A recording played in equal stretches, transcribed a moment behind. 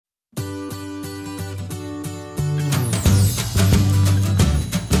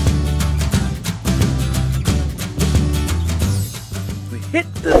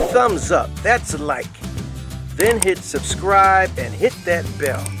thumbs up, that's a like. Then hit subscribe and hit that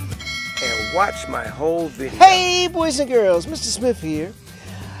bell. And watch my whole video. Hey boys and girls, Mr. Smith here.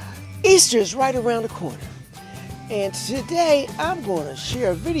 Easter is right around the corner. And today I'm going to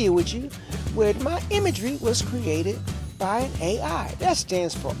share a video with you where my imagery was created by an AI. That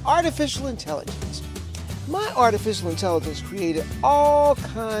stands for Artificial Intelligence. My artificial intelligence created all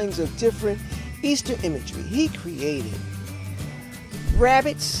kinds of different Easter imagery. He created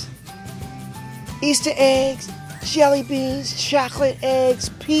rabbits, Easter eggs, jelly beans, chocolate eggs,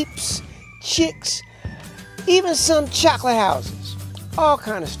 peeps, chicks, even some chocolate houses, all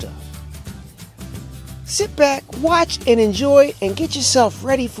kind of stuff. Sit back, watch, and enjoy, and get yourself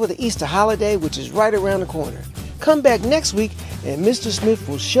ready for the Easter holiday, which is right around the corner. Come back next week, and Mr. Smith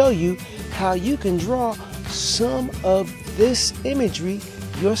will show you how you can draw some of this imagery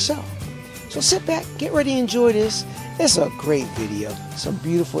yourself. So sit back, get ready to enjoy this. It's a great video, some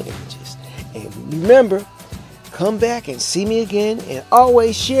beautiful images. And remember, come back and see me again, and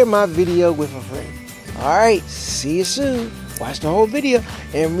always share my video with a friend. Alright, see you soon. Watch the whole video,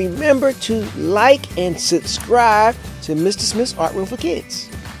 and remember to like and subscribe to Mr. Smith's Art Room for Kids.